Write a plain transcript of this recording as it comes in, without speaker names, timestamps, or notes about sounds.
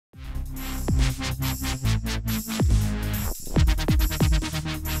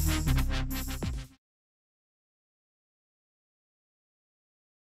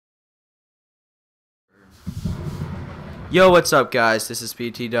Yo, what's up guys? This is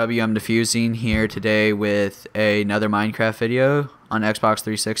PTW. I'm defusing here today with another Minecraft video on Xbox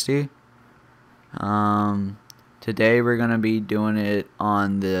 360. Today we're gonna be doing it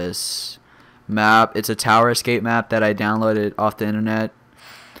on this map. It's a tower escape map that I downloaded off the internet,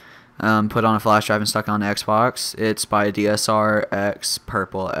 put on a flash drive and stuck on Xbox. It's by DSR X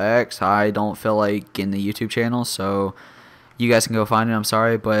Purple X. I don't feel like getting the YouTube channel, so you guys can go find it. I'm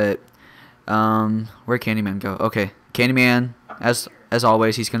sorry, but where'd Candyman go? Okay. Candyman, as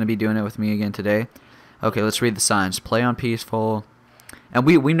always, he's going to be doing it with me again today. Okay, let's read the signs. Play on peaceful. And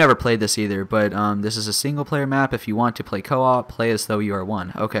we never played this either, but this is a single player map. If you want to play co-op, play as though you are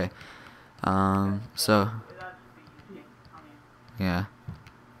one. Okay. So yeah.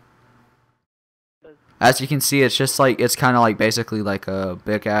 As you can see, it's just like it's kind of like basically like a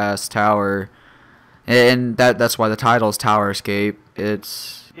big ass tower. And that's why the title is Tower Escape.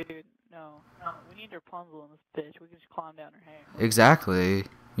 It's Dude, no, we need Rapunzel in this bitch. We can just climb down her hair. Exactly.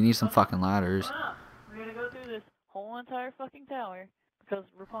 We need some fucking ladders. We're gonna go through this whole entire fucking tower because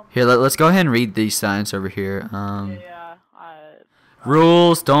Rapunzel. Here, let's go ahead and read these signs over here.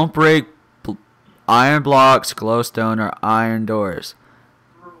 Rules: don't break iron blocks, glowstone, or iron doors.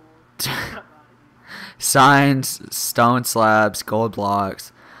 Signs: stone slabs, gold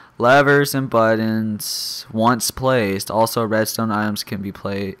blocks, levers and buttons once placed. Also, redstone items can be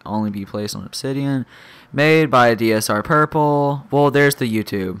only be placed on obsidian. Made by DSR Purple. Well, there's the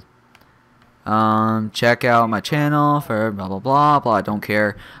YouTube. Check out my channel for blah blah blah blah. I don't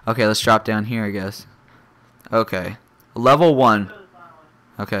care. Okay, let's drop down here, I guess. Okay, level 1.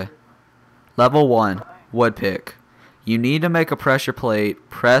 Okay, level 1. Wood pick. You need to make a pressure plate.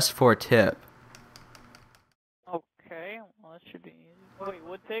 Press for tip. Okay, well that should be easy. Wait,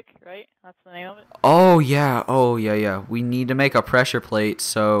 wood pick, right? That's the name of it. Oh yeah. Oh yeah. We need to make a pressure plate.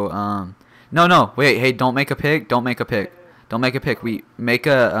 So No, wait, hey, don't make a pick. Don't make a pick. Don't make a pick. We make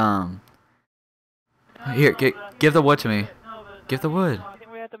a Here, give the wood to me. Give the wood. I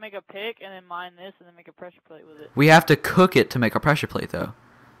think we have to make a pick and then mine this and then make a pressure plate with it. We have to cook it to make a pressure plate, though.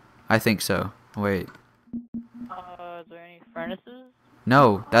 I think so. Wait. Is there any furnaces?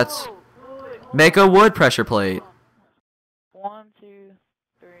 No, that's make a wood pressure plate. 1, 2,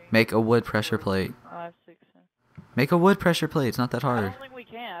 3. Make a wood pressure plate. 5, 6, 7. Make a wood pressure plate. It's not that I hard. don't think we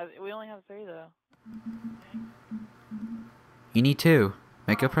can. We only have 3 though. You need 2.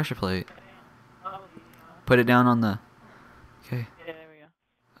 Make a pressure plate. Put it down on the. Okay. Yeah, there we go.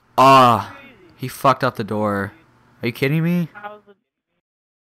 Ah, he fucked up the door. Are you kidding me? How's the...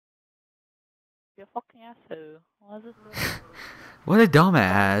 You fucking asshole. Why is this What a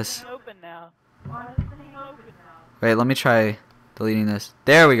dumbass. open now? Why is this thing open now? Wait, let me try deleting this.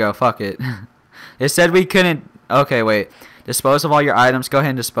 There we go. Fuck it. It said we couldn't. Okay, wait. Dispose of all your items. Go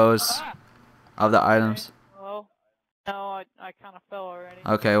ahead and dispose of the items. Well, no, I kind of fell already.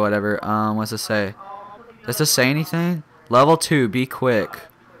 Okay, whatever. What's this say? Does this say anything? Level 2. Be quick.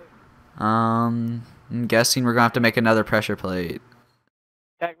 I'm guessing we're gonna have to make another pressure plate.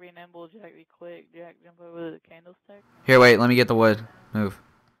 Jack be nimble, Jack be quick, Jack jump over the candlestick. Here, wait. Let me get the wood. Move.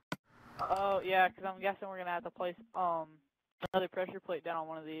 Oh yeah, because I'm guessing we're gonna have to place another pressure plate down on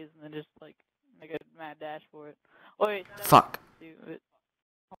one of these and then just like make a mad dash for it. Oh, wait. Fuck.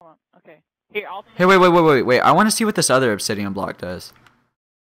 Hold on. Okay. Here, I'll. Hey, wait. I want to see what this other obsidian block does.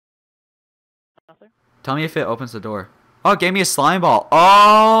 Nothing. Tell me if it opens the door. Oh, it gave me a slime ball.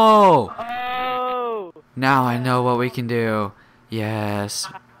 Oh! Oh! Now I know what we can do. Yes.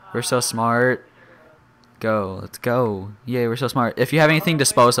 We're so smart. Go. Let's go. Yay, we're so smart. If you have anything,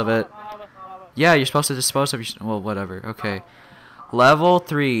 dispose of it. Yeah, you're supposed to dispose of your... Well, whatever. Okay. Level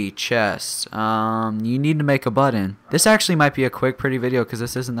 3, chest. You need to make a button. This actually might be a quick, pretty video because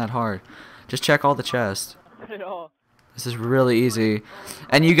this isn't that hard. Just check all the chests. This is really easy.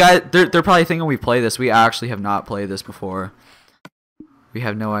 And you guys, they're probably thinking we play this. We actually have not played this before. We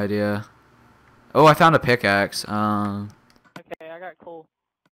have no idea. Oh, I found a pickaxe. Okay, I got coal.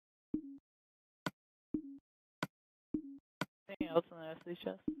 Anything else in the rest of these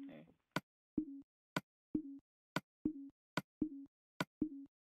chests? Here.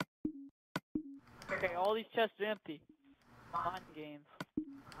 Okay, all these chests are empty. Mind games.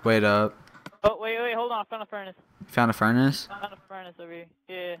 Wait up. Oh, wait, hold on. I found a furnace. You found a furnace? I found a furnace over here.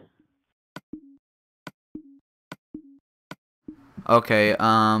 Yeah. Okay,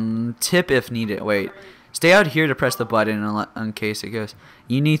 tip if needed. Wait. Stay out here to press the button in case it goes.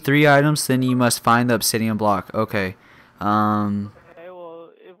 You need 3 items, then you must find the obsidian block. Okay. Okay,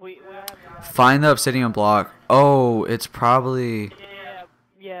 well, if we have... Find the obsidian block. Oh, it's probably...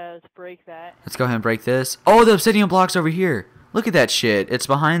 Yeah, let's break that. Let's go ahead and break this. Oh, the obsidian block's over here. Look at that shit. It's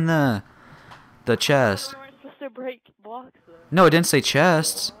behind the chest. We weren't supposed to break blocks No, it didn't say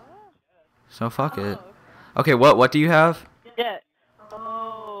chests. So fuck it. Okay, what do you have? Yeah.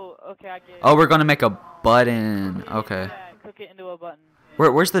 Oh, okay, I get it. Oh, we're gonna make a button. Okay. Yeah, cook it into a button.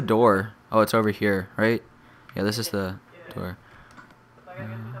 Where's the door? Oh, it's over here, right? Yeah, this is the door.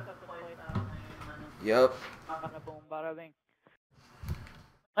 Yep. Bada boom, bada bing.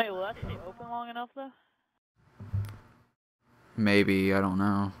 Wait, will that stay open long enough though? Maybe, I don't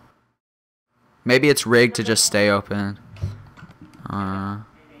know. Maybe it's rigged to just stay open.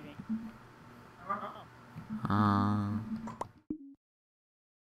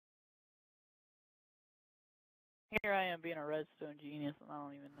 Here I am being a redstone genius and I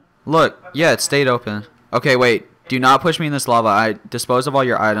don't even know. Look, yeah, it stayed open. Okay, wait. Do not push me in this lava. I dispose of all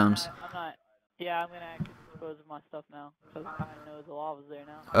your items. I'm not. Yeah, I'm gonna actually dispose of my stuff now because I know the lava's there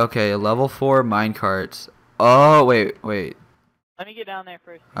now. Okay, level 4 minecarts. Oh, wait. Let me get down there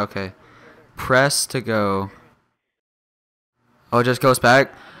first. Okay. Press to go. Oh, it just goes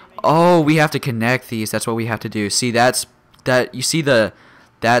back? Oh, we have to connect these. That's what we have to do. See, that's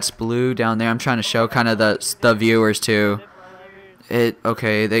blue down there. I'm trying to show kind of the viewers too.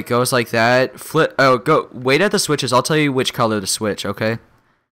 Okay, it goes like that. Flip. Oh, go. Wait at the switches. I'll tell you which color to switch. Okay.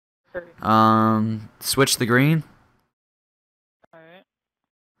 Switch the green. Alright.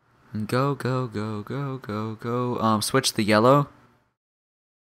 Go. Switch the yellow.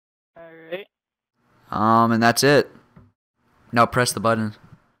 Alright. And that's it. Now press the button.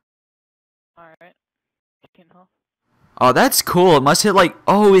 Alright. Oh, that's cool. It must hit like.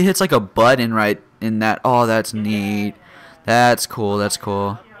 Oh, it hits like a button right in that. Oh, that's neat. That's cool. Yeah,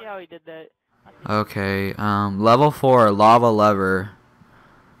 how he did that. Okay. Level 4 lava lever.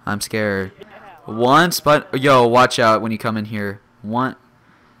 I'm scared. Once, but yo, watch out when you come in here.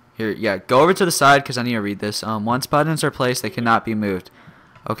 Here, yeah. Go over to the side because I need to read this. Once buttons are placed, they cannot be moved.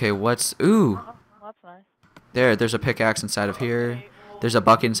 Okay. What's? Ooh. Oh, that's nice. There's a pickaxe inside of here. There's a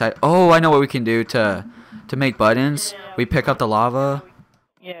bucket inside. Oh, I know what we can do to make buttons. We pick up the lava.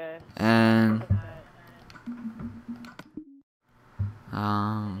 Yeah. And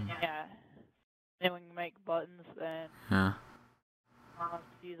yeah. Then we can make buttons and yeah. let's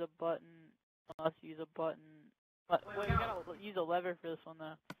use a button. But we gotta use a lever for this one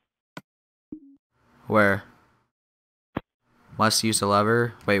though. Where? Must use a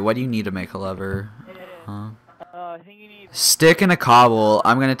lever? Wait, what do you need to make a lever? I think you need stick and a cobble.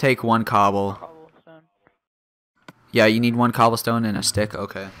 I'm gonna take one cobble. cobblestone. Yeah, you need one cobblestone and a stick.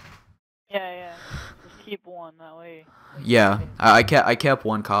 Okay. Yeah. Just keep one that way. Yeah, I kept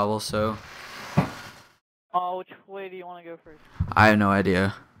one cobble, so. Oh, which way do you want to go first? I have no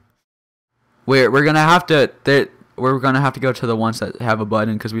idea. We're gonna have to go to the ones that have a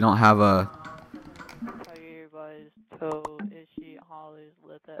button because we don't have a. Everybody's toe itchy, hollers,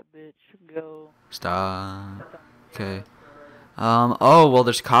 let that bitch go. Stop. Okay. Oh well,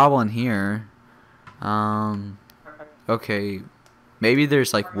 there's cobble in here. Okay. Maybe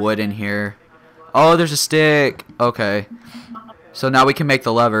there's like wood in here. Oh, there's a stick. Okay. So now we can make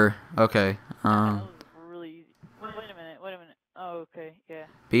the lever. Okay. That was really easy. Wait a minute. Oh, okay, yeah.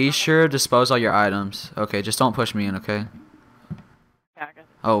 Be sure to dispose all your items. Okay, just don't push me in, okay? Yeah, I got it.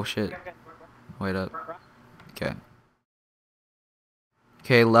 Oh shit. Wait up. Okay.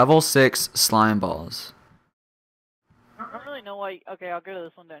 Okay, level 6 slime balls. I don't really know why. Okay, I'll go to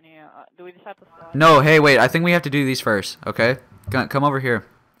this one down here. Do we just have to slide? No, hey, wait. I think we have to do these first, okay? Come over here.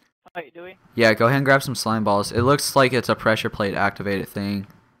 Wait, do we? Yeah, go ahead and grab some slime balls. It looks like it's a pressure plate activated thing.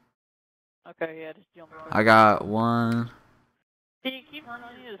 Okay, yeah, just jump. I got one. See, you keep telling me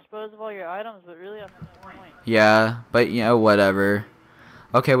to dispose of all your items, but really that's the point. Yeah, but you know, whatever.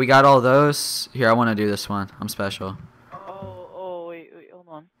 Okay, we got all those. Here, I want to do this one. I'm special. Oh, wait, hold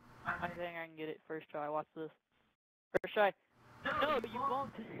on. I think I can get it first try. Watch this. First try. No, you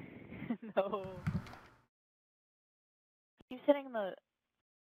won't. No. He's hitting the.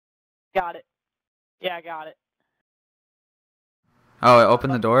 Got it. Yeah, I got it. Oh, it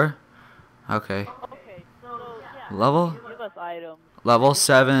opened the door? Okay. Okay, so yeah. Level? Give us items. Level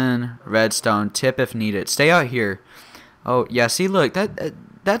 7 redstone. Tip if needed. Stay out here. Oh, yeah, see, look.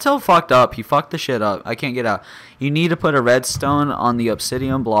 That's all fucked up. He fucked the shit up. I can't get out. You need to put a redstone on the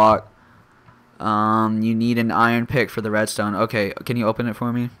obsidian block. You need an iron pick for the redstone. Okay, can you open it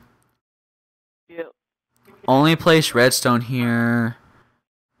for me? Yep. Only place redstone here.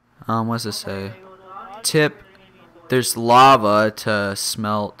 What does this say? Tip. There's lava to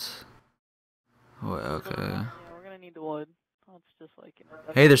smelt. Oh, okay. Yeah, we're gonna need the wood. It's just like.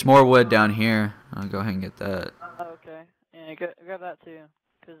 Hey, there's more wood down here. I'll go ahead and get that. Okay. Yeah, grab that too.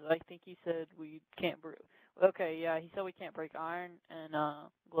 Cause I think he said we can't break. Okay, yeah, he said we can't break iron and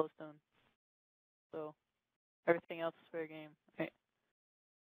glowstone. So. Everything else is fair game. Okay.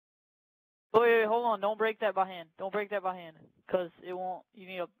 Wait, hold on. Don't break that by hand. Don't break that by hand. Because it won't. You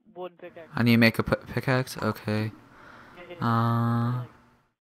need a wooden pickaxe. I need to make a pickaxe? Okay.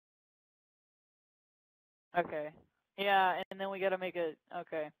 Okay. Yeah, and then we gotta make a.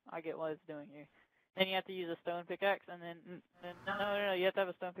 Okay, I get what it's doing here. Then you have to use a stone pickaxe, and then no, you have to have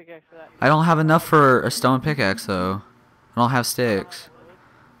a stone pickaxe for that. I don't have enough for a stone pickaxe though. I don't have sticks.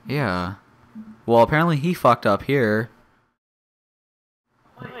 Yeah. Well, apparently he fucked up here.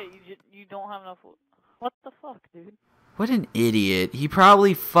 Wait, you don't have enough. What the fuck, dude? What an idiot. He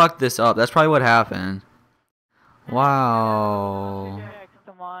probably fucked this up. That's probably what happened. Wow.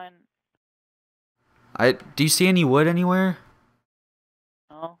 Do you see any wood anywhere?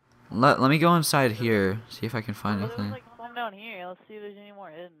 No. Let me go inside here. See if I can find anything. There's like some down here. Let's see if there's any more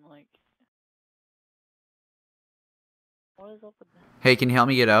hidden. Like, what is up with that? Hey, can you help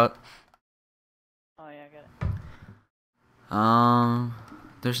me get out? Oh yeah, I got it.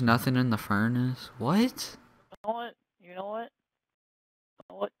 There's nothing in the furnace. What? You know what? You know what? You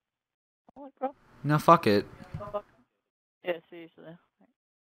know what? You know what, bro? No, fuck it. Yeah, seriously.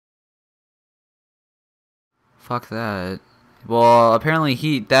 Fuck that. Well,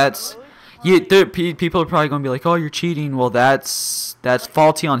 apparently that's people are probably gonna be like, "Oh, you're cheating." Well, that's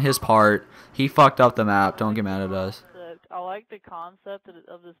faulty on his part. He fucked up the map. Don't get mad at us. I like the concept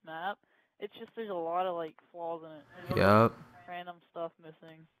of this map. It's just there's a lot of like flaws in it. Yep. Random stuff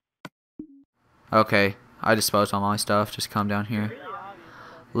missing. Okay, I disposed all my stuff. Just come down here.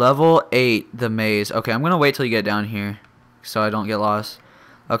 Level 8, the maze. Okay, I'm gonna wait till you get down here, so I don't get lost.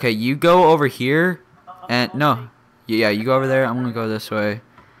 Okay, you go over here, and no, yeah, you go over there. I'm gonna go this way.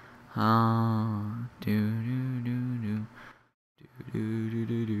 What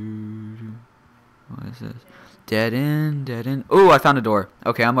is this? Dead end, dead end. Ooh, I found a door.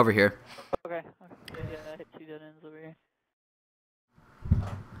 Okay, I'm over here. Okay. Yeah, I hit 2 dead ends over here.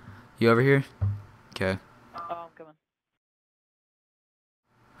 You over here? Okay. Oh, I'm coming.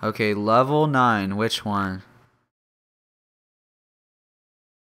 Okay, level 9. Which one?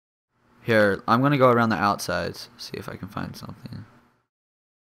 Here, I'm gonna go around the outsides. See if I can find something.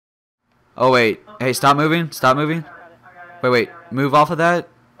 Oh wait, hey, stop moving. Stop moving. Wait, move off of that.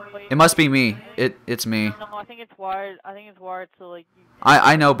 It must be me. It's me. No, I think it's wired. I think it's wired so like.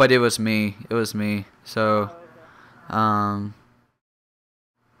 I know, but it was me. It was me. So,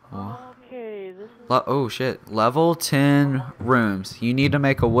 Okay, this is. Oh shit. Level 10 rooms. You need to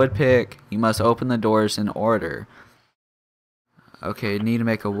make a wood pick. You must open the doors in order. Okay, need to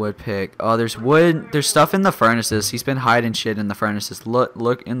make a wood pick. Oh, there's wood. There's stuff in the furnaces. He's been hiding shit in the furnaces.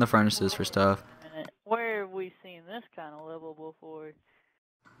 Look in the furnaces for stuff. Where have we seen this kind of level before?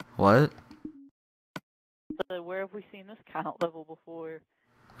 What? So where have we seen this kind of level before?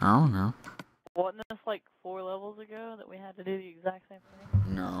 I don't know. Wasn't this like 4 levels ago that we had to do the exact same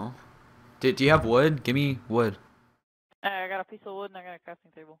thing? No. Do you have wood? Give me wood. I got a piece of wood and I got a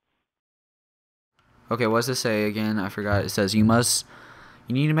crafting table. Okay, what does it say again? I forgot. It says you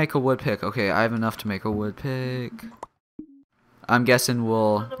need to make a wood pick. Okay, I have enough to make a wood pick. I'm guessing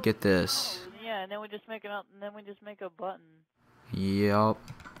we'll get this. Yeah, and then we just make a button. Yup.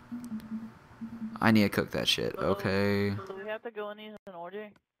 I need to cook that shit. Okay. So we have to go in these in order?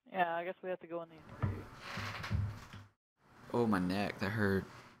 Yeah, I guess we have to go in these. Oh, my neck. That hurt.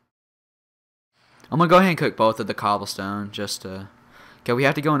 I'm gonna go ahead and cook both of the cobblestone just to... Okay, we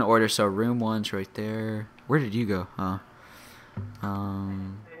have to go in order, so room 1's right there. Where did you go? Huh? Yeah,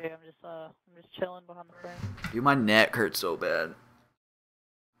 I'm just chilling behind the frame. Dude, my neck hurts so bad.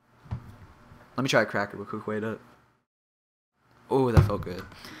 Let me try a cracker real quick. Wait up. Oh, that felt good.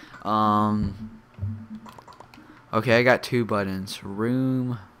 Okay, I got 2 buttons.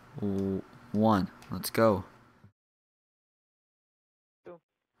 Room 1. Let's go. Come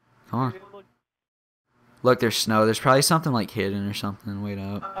on. Look, there's snow. There's probably something like hidden or something. Wait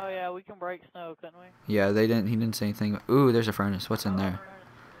up. Oh yeah, we can break snow, couldn't we? Yeah, he didn't say anything. Ooh, there's a furnace. What's in there?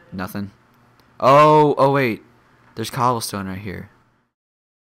 Nothing. Oh wait. There's cobblestone right here.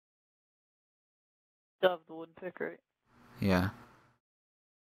 Stuff the wooden pick, right? Yeah.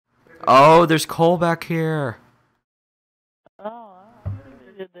 Oh, there's coal back here. Oh, I see what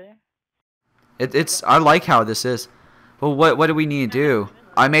you did there. It's I like how this is. Well, what do we need to do?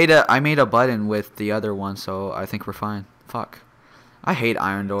 I made a button with the other one, so I think we're fine. Fuck. I hate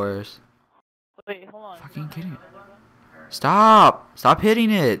iron doors. Wait, hold on. Fucking kidding. Stop! Stop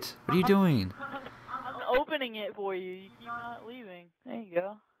hitting it! What are you doing? I'm opening it for you. You keep not leaving. There you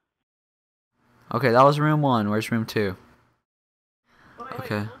go. Okay, that was room 1. Where's room 2?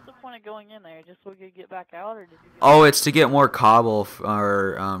 Okay. What's the point of going in there? Just so we could get back out, or did you? Oh, it's to get more cobble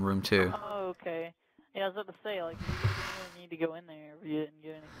for room 2. Oh, okay. Yeah, I was about to say, like, you really need to go in there if you didn't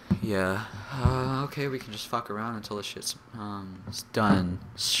get anything. Yeah. Okay, we can just fuck around until the shit's it's done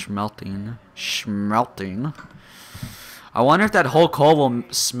smelting. Smelting. I wonder if that whole coal will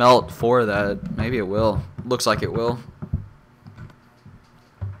smelt for that. Maybe it will. Looks like it will.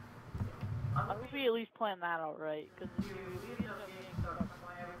 I hope we at least plan that out right, because if you end up being stuck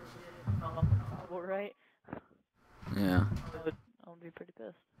playing and smell cobble right, Yeah. I would be pretty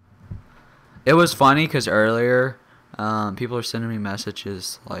pissed. It was funny because earlier, people are sending me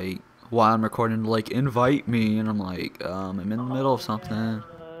messages like while I'm recording, like invite me, and I'm like, I'm in the middle of something.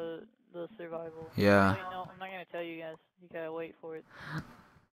 Yeah, the survival. Yeah. Wait, no, I'm not gonna tell you guys. You gotta wait for it.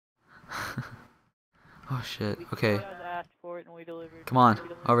 Oh shit. Okay. You guys asked for it and we delivered. Come on,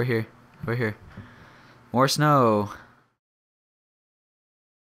 over here, over here. More snow.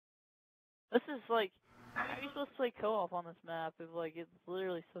 This is like, how are you supposed to play co-op on this map if like it's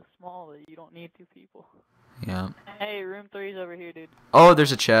literally so small that you don't need 2 people? Yeah. Hey, room 3's over here, dude. Oh,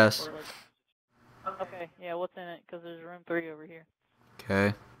 there's a chest. Okay, yeah, what's in it? Because there's room 3 over here.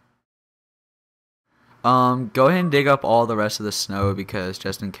 Okay. Go ahead and dig up all the rest of the snow because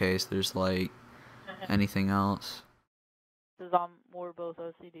just in case there's like anything else. Because we're both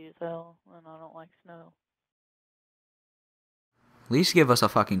OCD as hell, and I don't like snow. At least give us a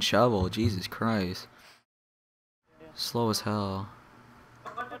fucking shovel. Jesus Christ. Yeah. Slow as hell.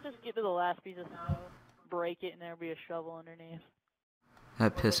 Let's just get to the last piece of snow, break it, and there'll be a shovel underneath.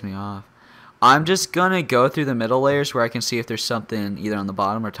 That pissed me off. I'm just gonna go through the middle layers where I can see if there's something either on the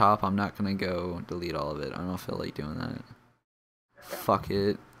bottom or top. I'm not gonna go delete all of it. I don't feel like doing that. Fuck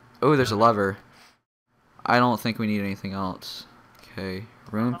it. Oh, there's a lever. I don't think we need anything else. Okay,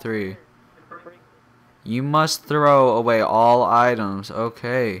 room 3. You must throw away all items.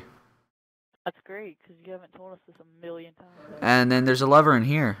 Okay. That's great, because you haven't told us this a million times. And then there's a lever in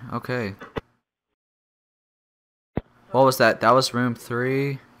here. Okay. What was that? That was room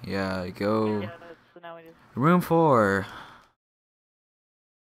 3? Yeah, go. Yeah, so now we just... Room 4.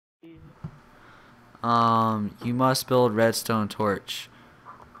 You must build redstone torch.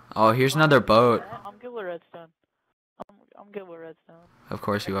 Oh, here's another boat. I'm good with redstone. I'm good with redstone. Of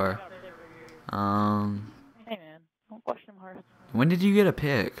course you are. Hey man, don't question my heart. When did you get a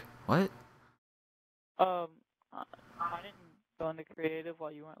pick? What? I didn't go into creative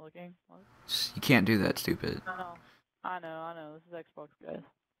while you weren't looking. What? You can't do that, stupid. No, I know. This is Xbox, guys.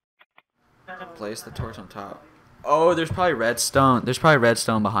 Place the torch on top. Oh, there's probably redstone. There's probably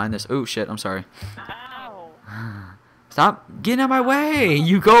redstone behind this. Oh shit, I'm sorry. Ow! Stop getting out of my way!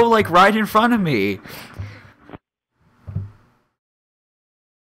 You go like right in front of me.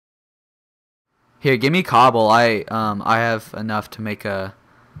 Here, give me cobble. I have enough to make a.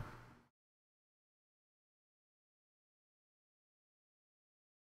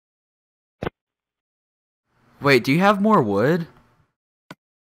 Wait, do you have more wood?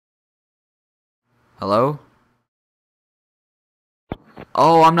 Hello?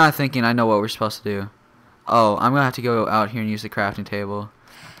 Oh, I'm not thinking. I know what we're supposed to do. Oh, I'm gonna have to go out here and use the crafting table.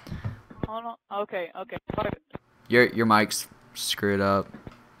 Hold on. Okay. Sorry. Your mic's screwed up.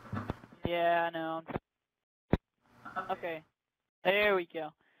 Yeah, I know. Okay. There we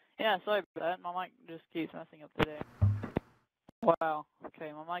go. Yeah, sorry about that. My mic just keeps messing up today. Wow.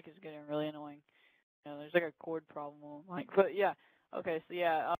 Okay, my mic is getting really annoying. You know, there's like a cord problem with my mic. But yeah. Okay, so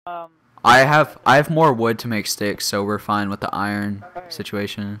yeah, I have more wood to make sticks, so we're fine with the iron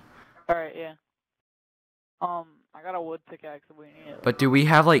situation. Alright, yeah. I got a wood pickaxe if we need it. But do we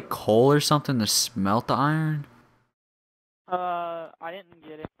have like coal or something to smelt the iron? I didn't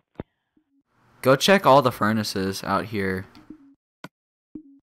get it. Go check all the furnaces out here.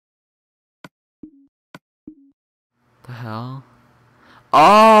 The hell?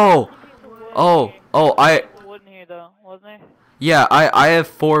 Oh! I... Wood in here though, wasn't there? Yeah, I have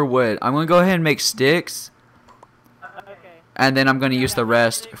 4 wood. I'm gonna go ahead and make sticks. Okay. And then I'm gonna use the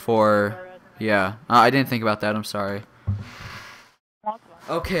rest for... Yeah. I didn't think about that, I'm sorry.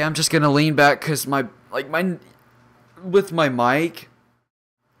 Okay, I'm just gonna lean back because with my mic,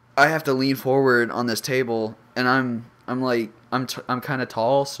 I have to lean forward on this table, and I'm kind of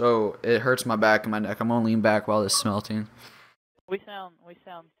tall, so it hurts my back and my neck. I'm gonna lean back while this is smelting. We sound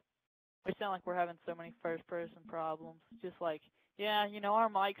like we're having so many first-person problems. Just like, yeah, you know, our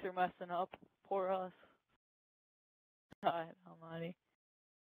mics are messing up. Poor us. God almighty.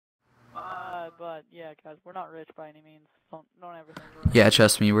 But yeah, guys, we're not rich by any means. Don't ever think we're rich. Yeah,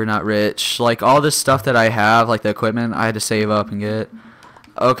 trust me, we're not rich. Like all this stuff that I have, like the equipment, I had to save up and get.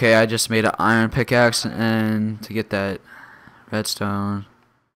 Okay, I just made an iron pickaxe and to get that redstone.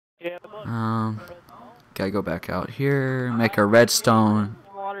 Yeah, Gotta go back out here, make a redstone.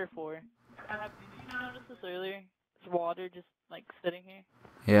 Water for. water just like sitting here?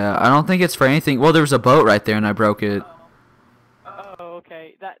 Yeah, I don't think it's for anything. Well, there was a boat right there and I broke it. Oh,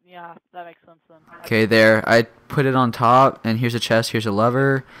 okay. That makes sense then. Okay, there. I put it on top, and here's a chest. Here's a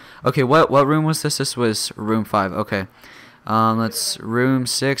lever. Okay, what room was this? This was room 5. Okay. Let's room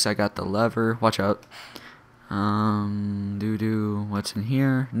 6. I got the lever. Watch out. What's in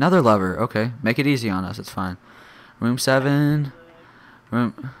here? Another lever. Okay, make it easy on us. It's fine. Room 7.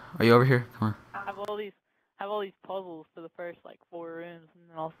 Room. Are you over here? Come on. I have all these puzzles for the first like 4 rooms, and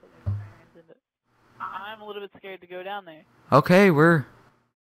then also it turns into. I'm a little bit scared to go down there. Okay, we're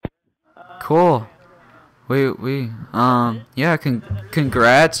cool. Yeah,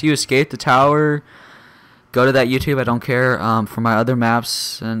 congrats. You escaped the tower. Go to that YouTube. I don't care. For my other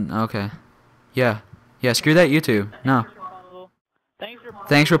maps and okay. Yeah, screw that YouTube. No.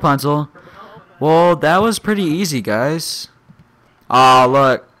 Thanks, Rapunzel. Well, that was pretty easy, guys. Aw,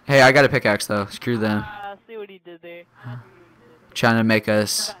 look. Hey, I got a pickaxe though. Screw them. See what he did there. Trying to make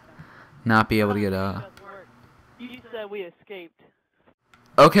us not be able to get out. You said we escaped.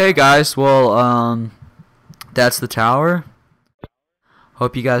 Okay, guys. Well, that's the tower.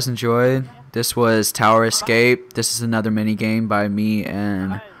 Hope you guys enjoyed. This was Tower Escape. This is another mini game by me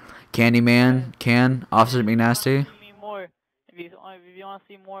and Candyman, Officer McNasty. If you want to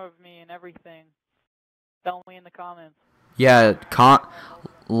see more of me and everything, tell me in the comments. Yeah,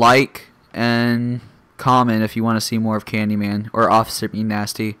 like and comment if you want to see more of Candyman or Officer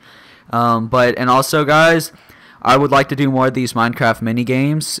McNasty. And also, guys, I would like to do more of these Minecraft mini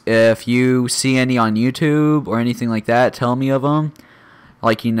games. If you see any on YouTube or anything like that, tell me of them.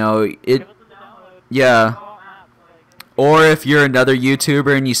 Like, you know, yeah. Or if you're another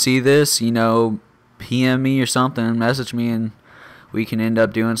YouTuber and you see this, you know, PM me or something, message me, and we can end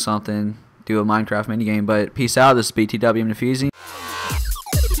up doing something, do a Minecraft mini game. But peace out. This is BTW. I'm Nafeezy.